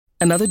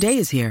Another day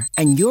is here,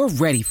 and you're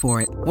ready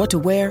for it. What to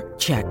wear?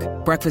 Check.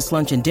 Breakfast,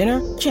 lunch, and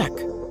dinner? Check.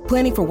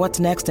 Planning for what's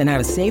next and how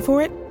to save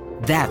for it?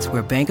 That's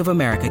where Bank of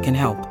America can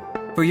help.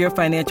 For your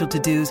financial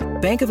to-dos,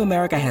 Bank of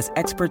America has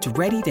experts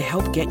ready to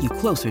help get you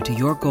closer to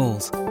your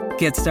goals.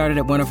 Get started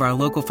at one of our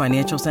local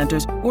financial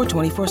centers or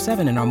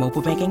 24/7 in our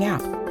mobile banking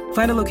app.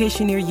 Find a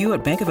location near you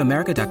at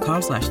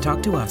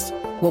bankofamerica.com/talktous.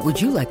 What would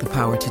you like the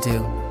power to do?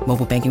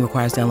 Mobile banking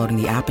requires downloading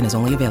the app and is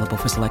only available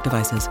for select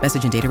devices.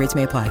 Message and data rates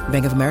may apply.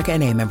 Bank of America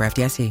N.A., member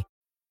FDIC.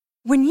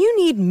 When you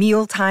need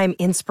mealtime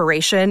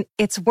inspiration,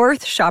 it's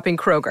worth shopping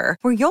Kroger,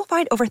 where you'll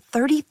find over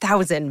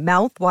 30,000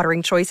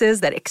 mouth-watering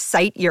choices that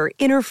excite your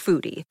inner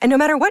foodie. And no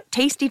matter what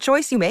tasty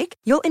choice you make,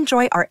 you'll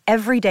enjoy our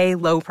everyday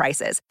low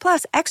prices,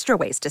 plus extra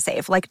ways to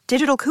save, like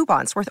digital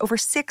coupons worth over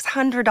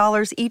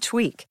 $600 each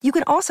week. You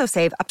can also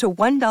save up to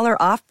 $1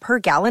 off per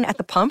gallon at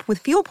the pump with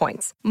fuel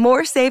points.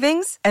 More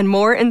savings and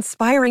more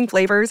inspiring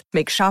flavors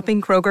make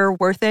shopping Kroger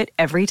worth it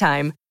every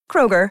time.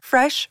 Kroger,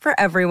 fresh for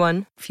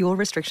everyone. Fuel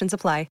restrictions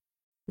apply.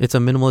 It's a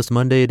Minimalist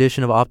Monday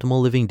edition of Optimal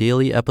Living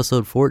Daily,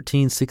 episode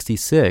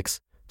 1466,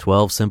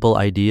 12 Simple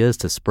Ideas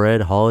to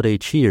Spread Holiday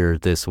Cheer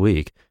This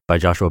Week, by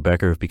Joshua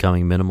Becker of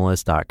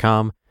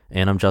BecomingMinimalist.com.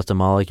 And I'm Justin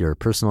Malik, your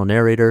personal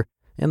narrator,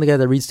 and the guy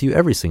that reads to you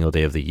every single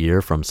day of the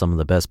year from some of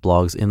the best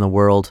blogs in the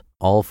world,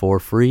 all for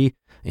free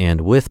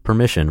and with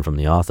permission from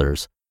the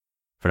authors.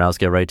 For now, let's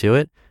get right to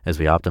it as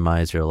we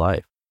optimize your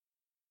life.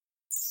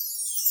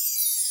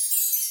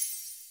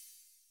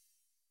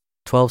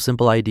 12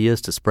 Simple Ideas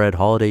to Spread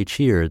Holiday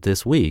Cheer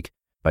This Week,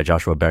 by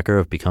Joshua Becker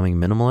of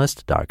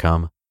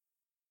BecomingMinimalist.com.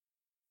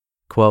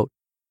 Quote,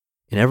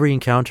 "In every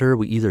encounter,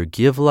 we either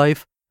give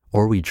life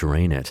or we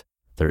drain it.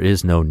 There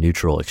is no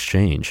neutral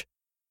exchange."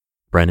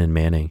 Brennan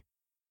Manning.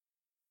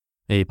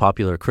 A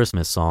popular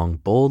Christmas song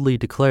boldly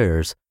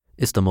declares,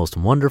 "It's the most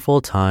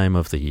wonderful time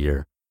of the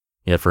year."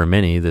 Yet for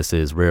many, this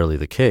is rarely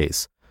the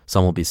case.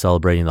 Some will be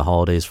celebrating the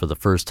holidays for the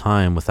first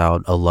time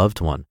without a loved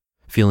one.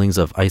 Feelings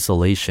of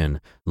isolation,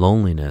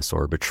 loneliness,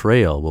 or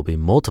betrayal will be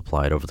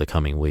multiplied over the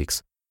coming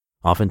weeks.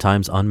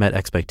 Oftentimes, unmet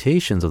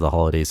expectations of the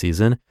holiday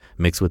season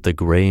mix with the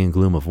gray and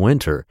gloom of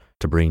winter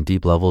to bring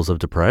deep levels of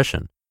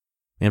depression.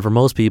 And for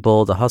most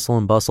people, the hustle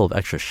and bustle of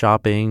extra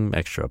shopping,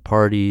 extra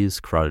parties,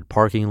 crowded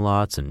parking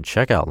lots, and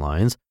checkout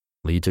lines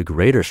lead to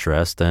greater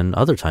stress than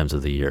other times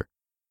of the year.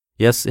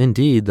 Yes,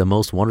 indeed, the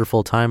most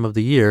wonderful time of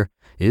the year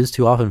is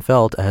too often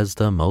felt as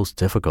the most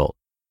difficult.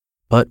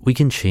 But we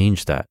can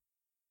change that.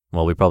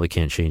 Well, we probably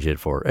can't change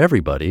it for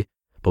everybody,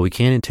 but we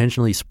can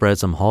intentionally spread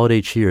some holiday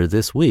cheer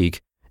this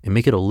week and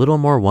make it a little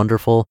more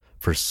wonderful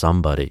for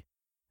somebody.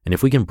 And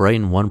if we can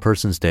brighten one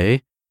person's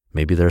day,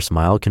 maybe their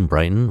smile can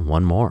brighten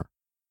one more.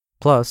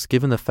 Plus,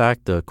 given the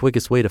fact the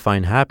quickest way to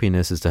find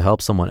happiness is to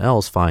help someone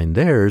else find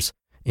theirs,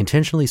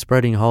 intentionally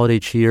spreading holiday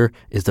cheer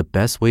is the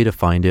best way to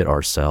find it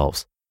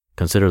ourselves.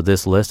 Consider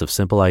this list of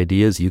simple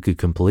ideas you could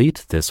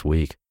complete this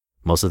week.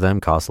 Most of them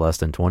cost less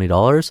than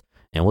 $20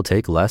 and will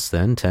take less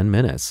than 10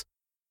 minutes.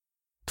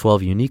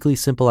 12 uniquely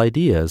simple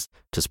ideas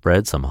to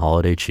spread some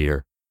holiday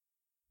cheer.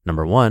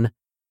 Number 1,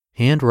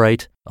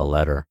 handwrite a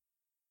letter.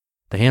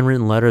 The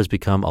handwritten letter has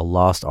become a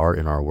lost art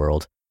in our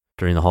world.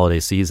 During the holiday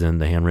season,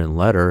 the handwritten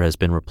letter has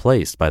been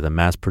replaced by the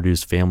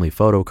mass-produced family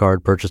photo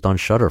card purchased on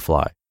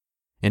Shutterfly.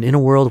 And in a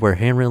world where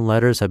handwritten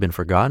letters have been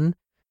forgotten,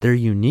 their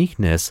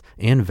uniqueness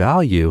and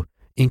value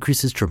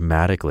increases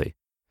dramatically.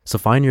 So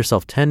find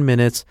yourself 10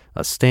 minutes,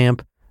 a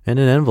stamp, and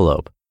an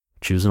envelope.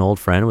 Choose an old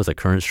friend with a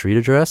current street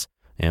address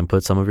and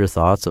put some of your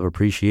thoughts of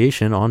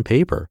appreciation on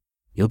paper.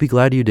 You'll be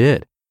glad you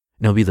did.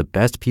 And it'll be the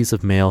best piece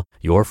of mail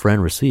your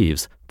friend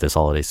receives this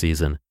holiday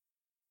season.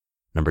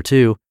 Number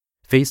 2,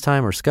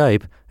 FaceTime or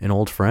Skype an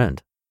old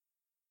friend.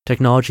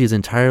 Technology has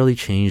entirely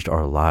changed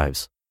our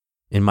lives.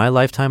 In my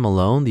lifetime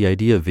alone, the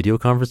idea of video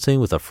conferencing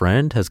with a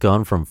friend has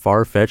gone from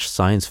far-fetched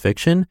science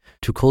fiction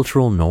to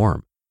cultural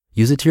norm.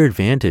 Use it to your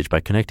advantage by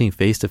connecting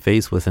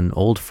face-to-face with an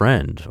old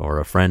friend or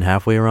a friend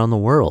halfway around the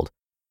world.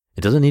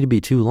 It doesn't need to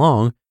be too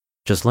long,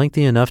 just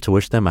lengthy enough to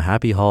wish them a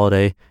happy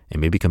holiday and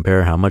maybe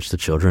compare how much the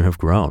children have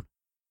grown.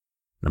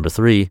 Number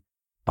 3,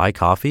 buy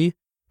coffee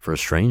for a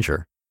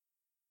stranger.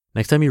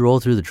 Next time you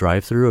roll through the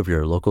drive-thru of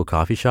your local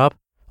coffee shop,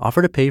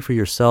 offer to pay for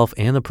yourself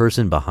and the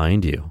person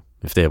behind you.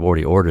 If they have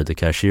already ordered, the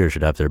cashier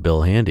should have their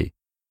bill handy.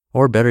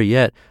 Or better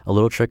yet, a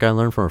little trick I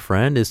learned from a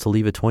friend is to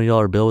leave a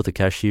 $20 bill with the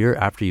cashier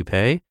after you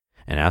pay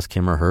and ask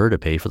him or her to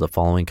pay for the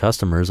following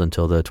customers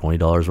until the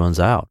 $20 runs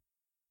out.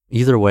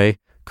 Either way,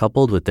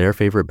 coupled with their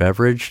favorite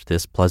beverage,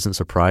 this pleasant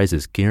surprise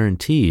is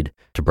guaranteed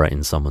to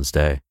brighten someone's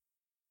day.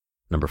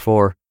 Number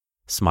 4,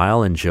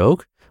 smile and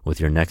joke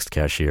with your next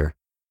cashier.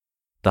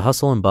 The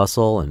hustle and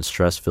bustle and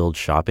stress-filled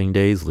shopping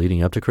days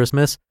leading up to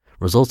Christmas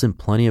results in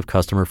plenty of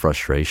customer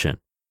frustration.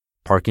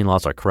 Parking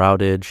lots are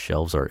crowded,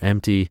 shelves are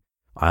empty,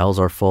 aisles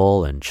are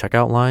full, and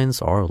checkout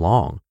lines are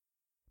long.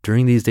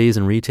 During these days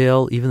in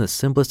retail, even the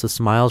simplest of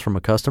smiles from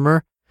a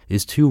customer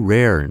is too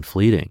rare and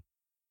fleeting.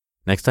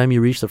 Next time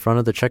you reach the front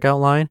of the checkout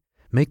line,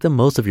 make the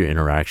most of your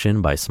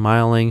interaction by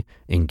smiling,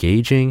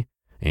 engaging,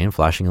 and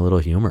flashing a little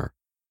humor.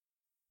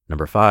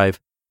 Number 5,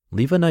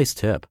 leave a nice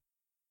tip.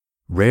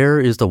 Rare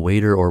is the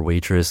waiter or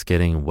waitress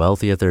getting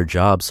wealthy at their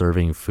job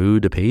serving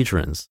food to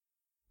patrons.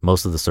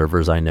 Most of the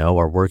servers I know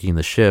are working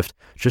the shift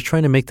just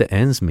trying to make the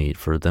ends meet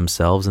for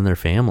themselves and their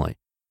family.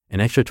 An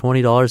extra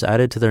 $20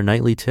 added to their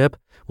nightly tip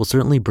will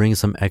certainly bring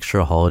some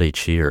extra holiday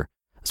cheer,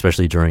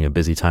 especially during a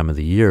busy time of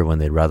the year when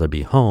they'd rather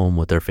be home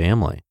with their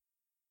family.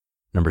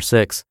 Number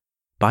 6,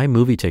 buy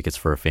movie tickets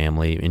for a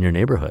family in your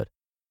neighborhood.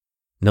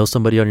 Know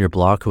somebody on your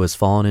block who has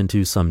fallen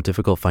into some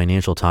difficult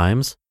financial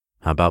times?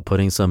 How about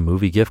putting some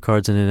movie gift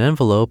cards in an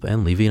envelope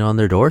and leaving it on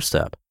their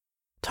doorstep?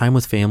 Time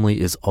with family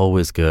is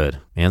always good,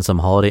 and some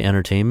holiday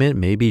entertainment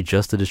may be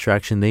just the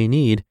distraction they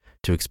need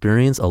to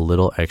experience a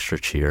little extra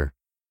cheer.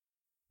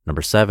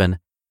 Number 7,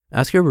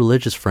 ask your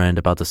religious friend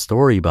about the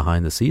story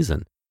behind the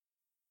season.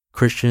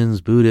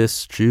 Christians,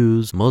 Buddhists,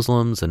 Jews,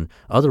 Muslims, and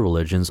other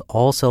religions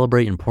all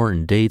celebrate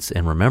important dates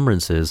and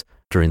remembrances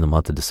during the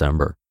month of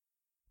December.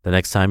 The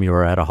next time you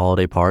are at a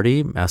holiday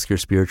party, ask your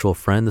spiritual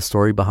friend the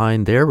story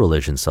behind their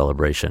religion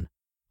celebration.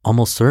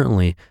 Almost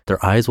certainly,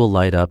 their eyes will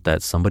light up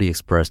that somebody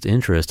expressed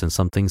interest in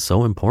something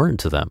so important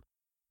to them.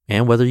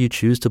 And whether you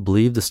choose to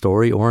believe the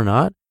story or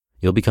not,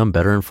 you'll become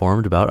better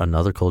informed about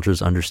another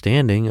culture's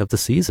understanding of the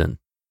season.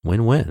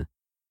 Win-win.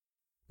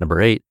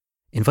 Number 8,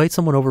 invite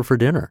someone over for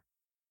dinner.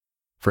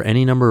 For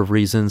any number of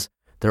reasons,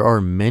 there are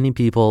many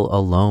people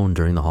alone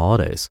during the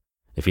holidays.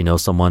 If you know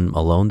someone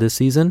alone this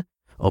season,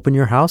 open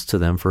your house to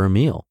them for a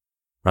meal.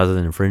 Rather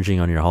than infringing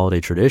on your holiday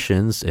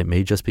traditions, it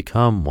may just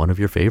become one of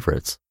your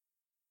favorites.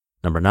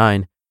 Number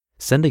 9,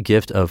 send a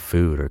gift of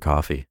food or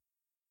coffee.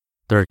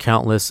 There are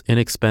countless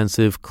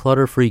inexpensive,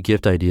 clutter-free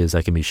gift ideas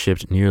that can be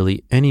shipped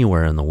nearly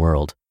anywhere in the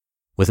world.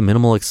 With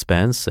minimal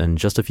expense and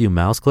just a few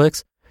mouse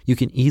clicks, you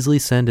can easily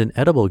send an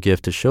edible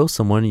gift to show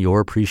someone your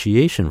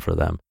appreciation for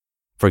them.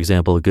 For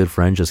example, a good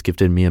friend just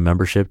gifted me a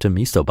membership to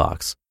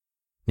MistoBox.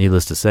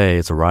 Needless to say,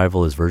 its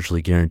arrival is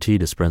virtually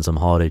guaranteed to spread some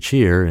holiday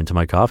cheer into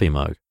my coffee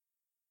mug.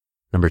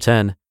 Number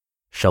 10,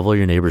 shovel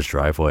your neighbor's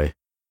driveway.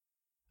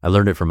 I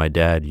learned it from my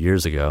dad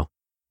years ago.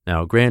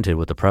 Now, granted,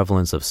 with the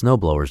prevalence of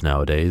snowblowers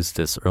nowadays,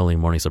 this early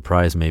morning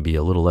surprise may be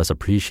a little less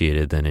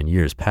appreciated than in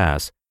years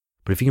past.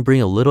 But if you can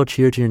bring a little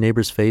cheer to your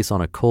neighbor's face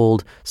on a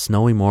cold,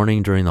 snowy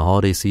morning during the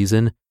holiday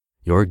season,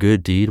 your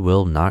good deed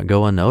will not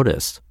go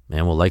unnoticed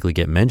and will likely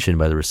get mentioned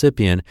by the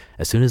recipient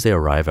as soon as they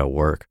arrive at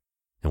work.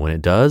 And when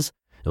it does,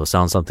 it will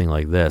sound something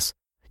like this.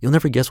 You'll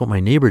never guess what my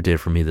neighbor did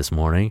for me this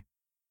morning.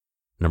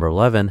 Number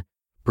 11,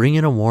 bring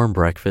in a warm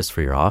breakfast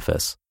for your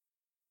office.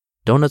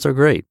 Donuts are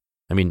great.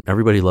 I mean,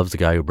 everybody loves the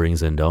guy who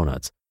brings in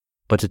donuts.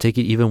 But to take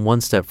it even one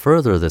step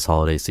further this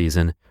holiday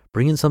season,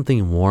 bring in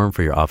something warm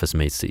for your office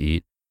mates to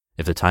eat.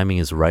 If the timing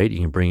is right, you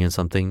can bring in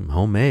something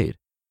homemade.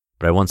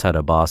 But I once had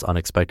a boss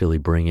unexpectedly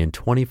bring in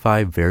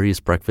 25 various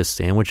breakfast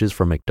sandwiches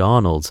from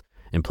McDonald's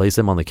and place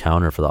them on the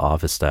counter for the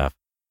office staff.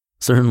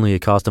 Certainly, it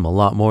cost him a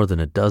lot more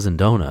than a dozen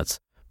donuts,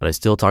 but I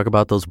still talk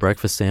about those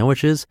breakfast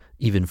sandwiches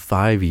even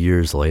 5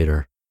 years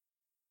later.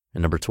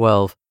 And number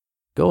 12,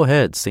 go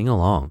ahead, sing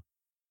along.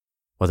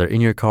 Whether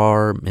in your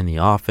car, in the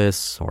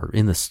office, or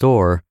in the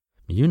store,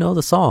 you know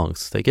the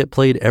songs. They get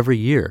played every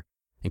year.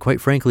 And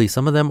quite frankly,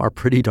 some of them are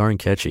pretty darn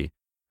catchy.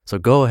 So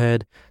go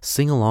ahead,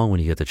 sing along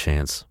when you get the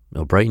chance.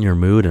 It'll brighten your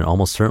mood and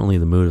almost certainly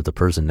the mood of the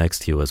person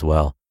next to you as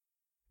well.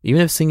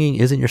 Even if singing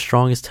isn't your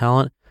strongest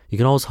talent, you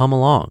can always hum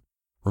along.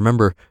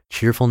 Remember,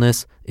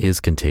 cheerfulness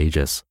is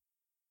contagious.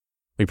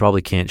 We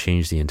probably can't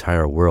change the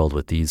entire world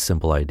with these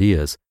simple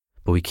ideas,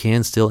 but we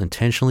can still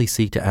intentionally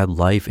seek to add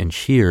life and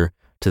cheer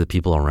to the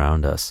people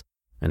around us.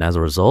 And as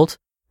a result,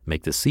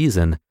 make the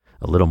season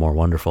a little more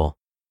wonderful.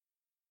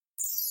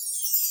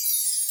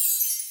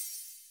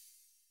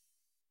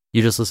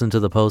 You just listened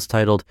to the post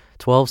titled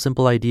 12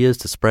 Simple Ideas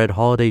to Spread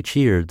Holiday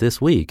Cheer This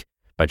Week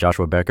by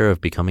Joshua Becker of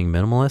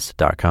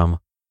BecomingMinimalist.com.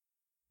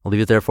 I'll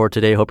leave it there for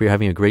today. Hope you're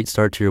having a great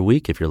start to your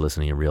week if you're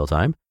listening in real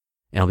time.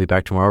 And I'll be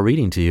back tomorrow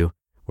reading to you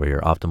where your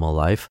optimal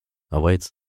life awaits.